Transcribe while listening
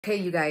Okay,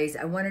 you guys,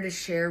 I wanted to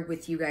share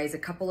with you guys a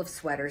couple of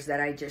sweaters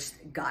that I just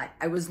got.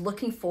 I was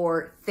looking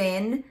for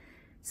thin,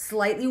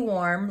 slightly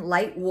warm,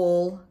 light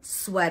wool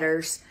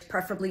sweaters,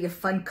 preferably a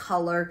fun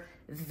color,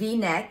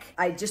 V-neck.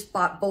 I just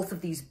bought both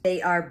of these.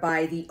 They are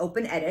by the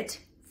Open Edit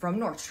from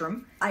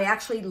Nordstrom. I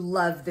actually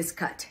love this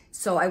cut.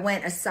 So I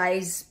went a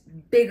size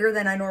bigger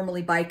than I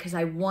normally buy because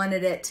I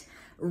wanted it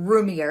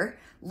roomier.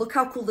 Look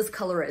how cool this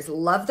color is.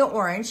 Love the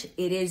orange.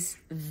 It is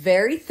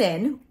very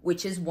thin,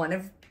 which is one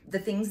of the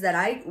things that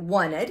I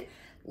wanted.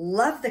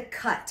 Love the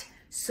cut.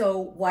 So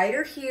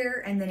wider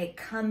here, and then it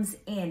comes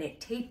in, it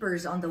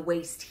tapers on the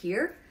waist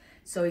here.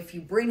 So if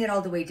you bring it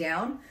all the way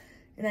down,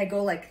 and I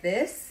go like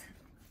this,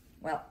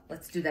 well,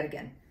 let's do that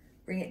again.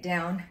 Bring it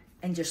down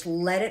and just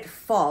let it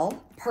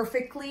fall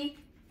perfectly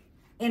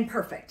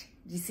imperfect.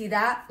 You see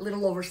that? A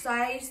little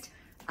oversized.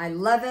 I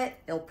love it.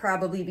 It'll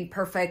probably be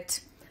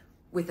perfect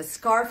with a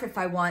scarf if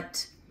I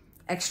want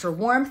extra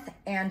warmth,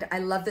 and I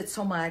loved it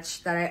so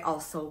much that I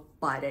also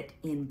bought it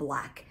in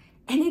black.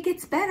 And it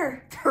gets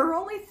better. They're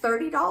only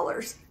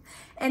 $30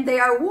 and they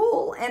are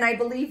wool and I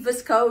believe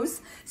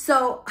viscose.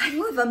 So I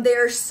love them.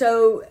 They're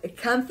so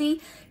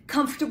comfy,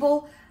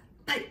 comfortable,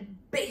 but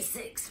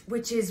basics,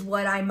 which is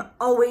what I'm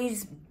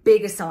always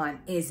biggest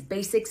on, is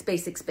basics,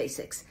 basics,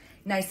 basics.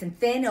 Nice and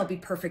thin. It'll be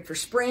perfect for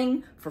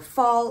spring, for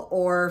fall,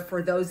 or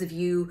for those of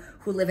you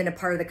who live in a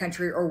part of the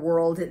country or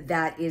world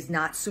that is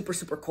not super,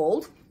 super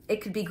cold. It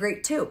could be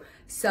great too.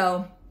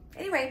 So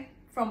anyway,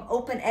 from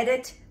Open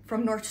Edit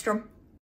from Nordstrom.